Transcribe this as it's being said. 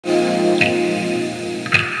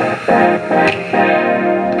Hey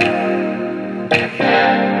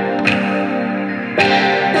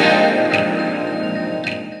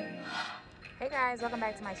guys, welcome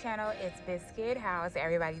back to my channel. It's Biscuit. How's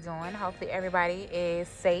everybody doing? Hopefully everybody is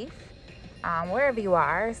safe wherever you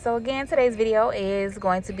are. So again, today's video is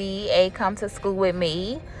going to be a come to school with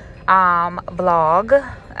me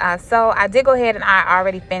vlog. So I did go ahead and I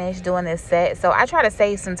already finished doing this set. So I try to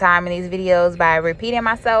save some time in these videos by repeating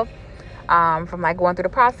myself from like going through the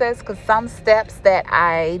process, because some steps that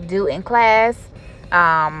I do in class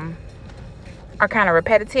are kind of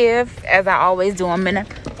repetitive, as I always do them.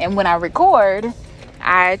 And when I record,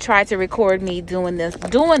 I try to record me doing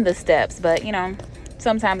the steps, but you know,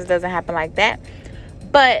 sometimes it doesn't happen like that.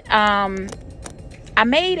 But I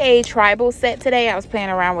made a tribal set today. I was playing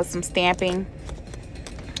around with some stamping.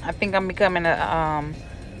 I think I'm becoming a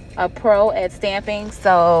pro at stamping,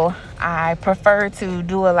 so I prefer to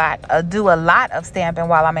do a lot of stamping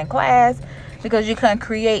while I'm in class, because you can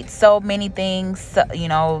create so many things, you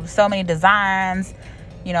know, so many designs.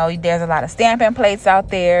 You know, there's a lot of stamping plates out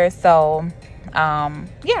there. So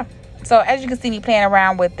yeah, so as you can see me playing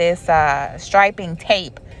around with this striping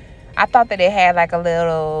tape, I thought that it had like a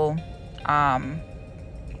little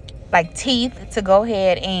like teeth to go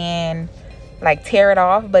ahead and like tear it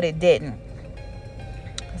off, but it didn't.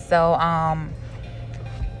 So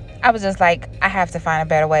I was just like, I have to find a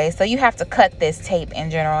better way. So you have to cut this tape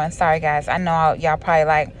in general. And sorry guys, I know y'all probably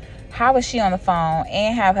like, how is she on the phone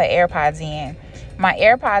and have her AirPods in? My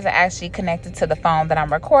AirPods are actually connected to the phone that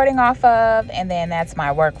I'm recording off of, and then that's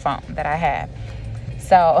my work phone that I have.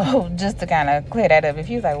 So just to kind of clear that up, if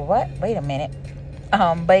you was like, what? Wait a minute.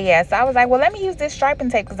 But yeah, so I was like, well, let me use this striping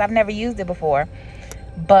tape because I've never used it before.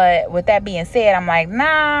 But with that being said, I'm like,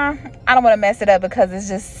 nah, I don't want to mess it up because it's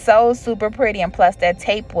just so super pretty. And plus that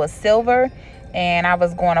tape was silver, and I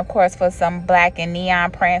was going, of course, for some black and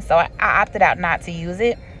neon print, so I opted out not to use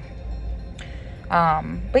it.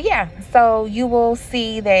 But yeah, so you will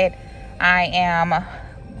see that I am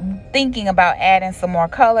thinking about adding some more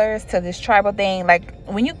colors to this tribal thing. Like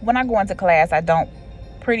when I go into class, I don't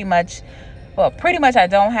pretty much I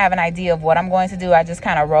don't have an idea of what I'm going to do. I just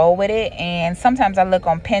kind of roll with it. And sometimes I look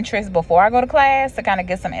on Pinterest before I go to class to kind of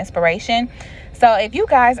get some inspiration. So if you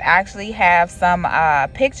guys actually have some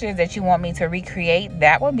pictures that you want me to recreate,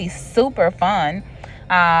 that would be super fun.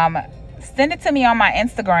 Send it to me on my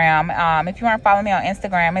Instagram. If you want to follow me on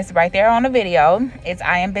Instagram, it's right there on the video. It's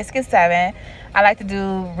IamBiscuit7. I like to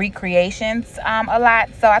do recreations a lot.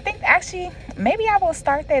 So I think actually maybe I will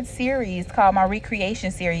start that series called my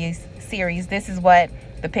recreation series. This is what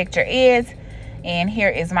the picture is, and here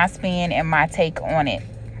is my spin and my take on it.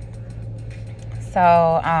 So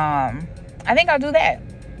I think I'll do that.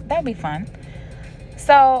 That'd be fun.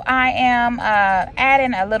 So I am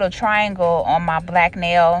adding a little triangle on my black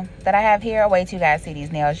nail that I have here. Wait till you guys see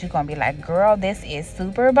these nails. You're gonna be like, girl, this is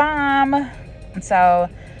super bomb. So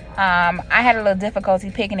I had a little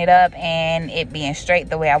difficulty picking it up and it being straight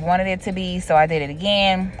the way I wanted it to be, so I did it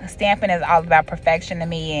again. Stamping is all about perfection to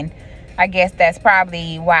me, and I guess that's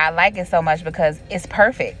probably why I like it so much, because it's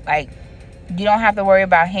perfect. Like, you don't have to worry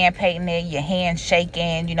about hand painting it, your hands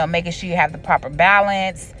shaking, you know, making sure you have the proper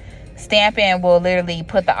balance. Stamping will literally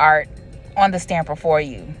put the art on the stamper for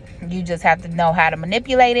you. You just have to know how to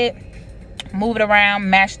manipulate it, move it around,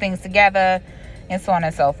 mash things together, and so on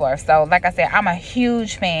and so forth. So like I said, I'm a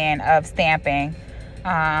huge fan of stamping.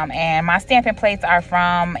 And my stamping plates are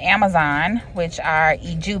from Amazon, which are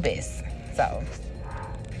Ejubis. So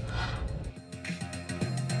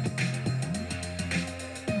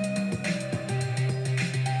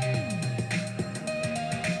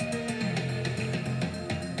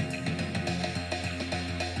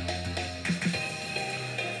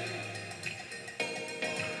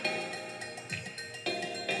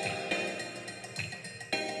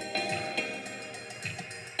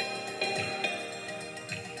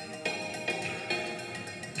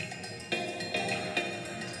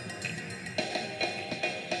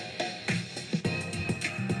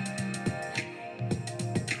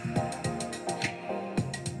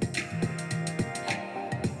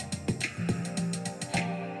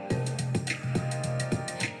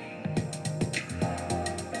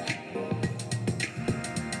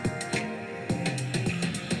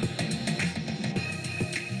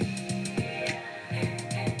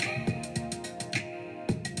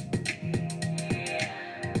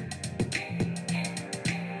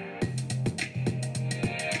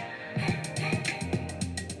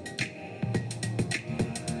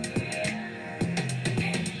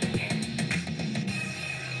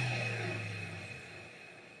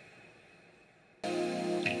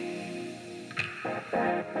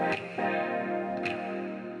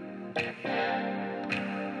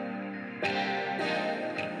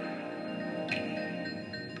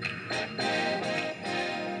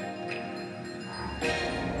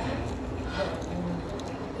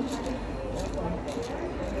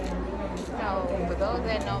those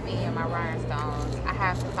that know me and my rhinestones, I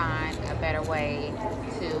have to find a better way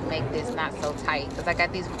to make this not so tight, because I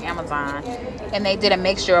got these from Amazon and they did a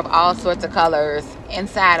mixture of all sorts of colors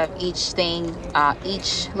inside of each thing,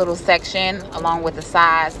 each little section along with the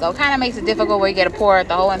sides. So it kind of makes it difficult where you got to pour out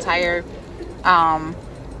the whole entire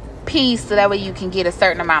piece, so that way you can get a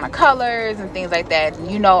certain amount of colors and things like that.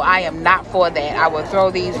 You know, I am not for that. I will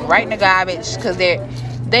throw these right in the garbage, because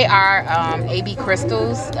they are AB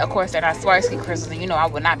crystals. Of course, they're not Swarovski crystals, and you know I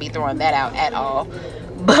would not be throwing that out at all.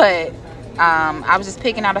 But I was just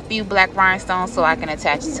picking out a few black rhinestones so I can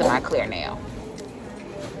attach it to my clear nail.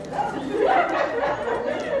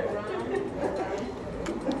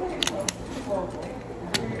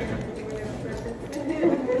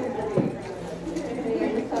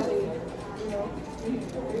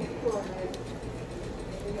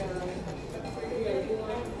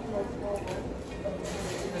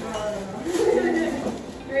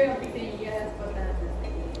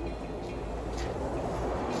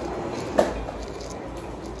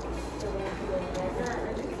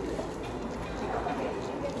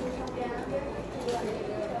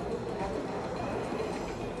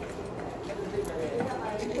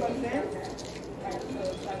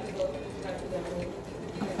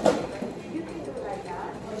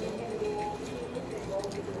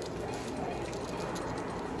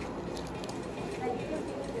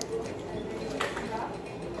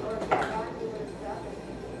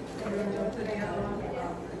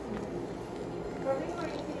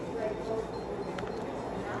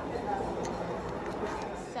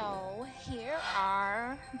 Here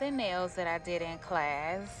are the nails that I did in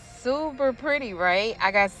class. Super pretty, right?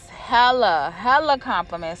 I got hella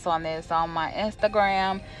compliments on this on my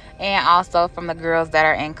Instagram and also from the girls that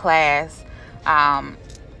are in class.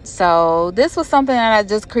 So this was something that I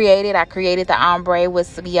just created. I created the ombre with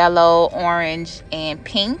some yellow, orange, and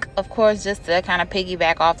pink, of course, just to kind of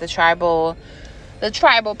piggyback off the tribal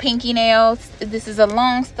pinky nails. This is a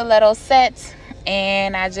long stiletto set,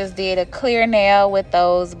 and I just did a clear nail with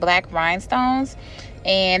those black rhinestones,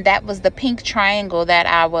 and that was the pink triangle that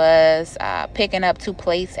I was picking up to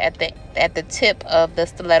place at the tip of the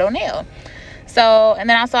stiletto nail. So, and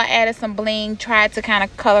then also I added some bling, tried to kind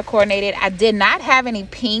of color coordinate it. I did not have any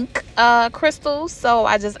pink crystals, so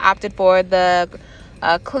I just opted for the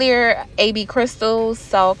clear AB crystals.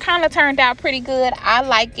 So kind of turned out pretty good. I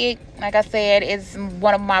like it. Like I said, it's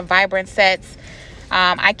one of my vibrant sets.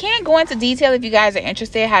 I can't go into detail if you guys are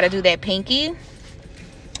interested how to do that pinky.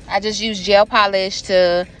 I just use gel polish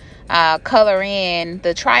to color in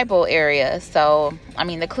the tribal area. So, I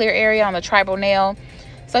mean the clear area on the tribal nail.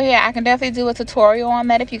 So yeah, I can definitely do a tutorial on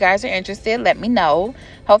that if you guys are interested. Let me know.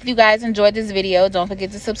 Hope you guys enjoyed this video. Don't forget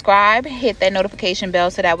to subscribe. Hit that notification bell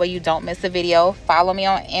so that way you don't miss a video. Follow me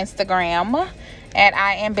on Instagram at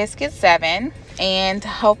IamBiscuit7. And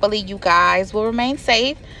hopefully you guys will remain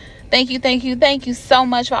safe. Thank you so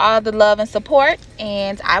much for all the love and support.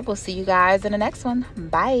 And I will see you guys in the next one.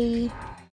 Bye.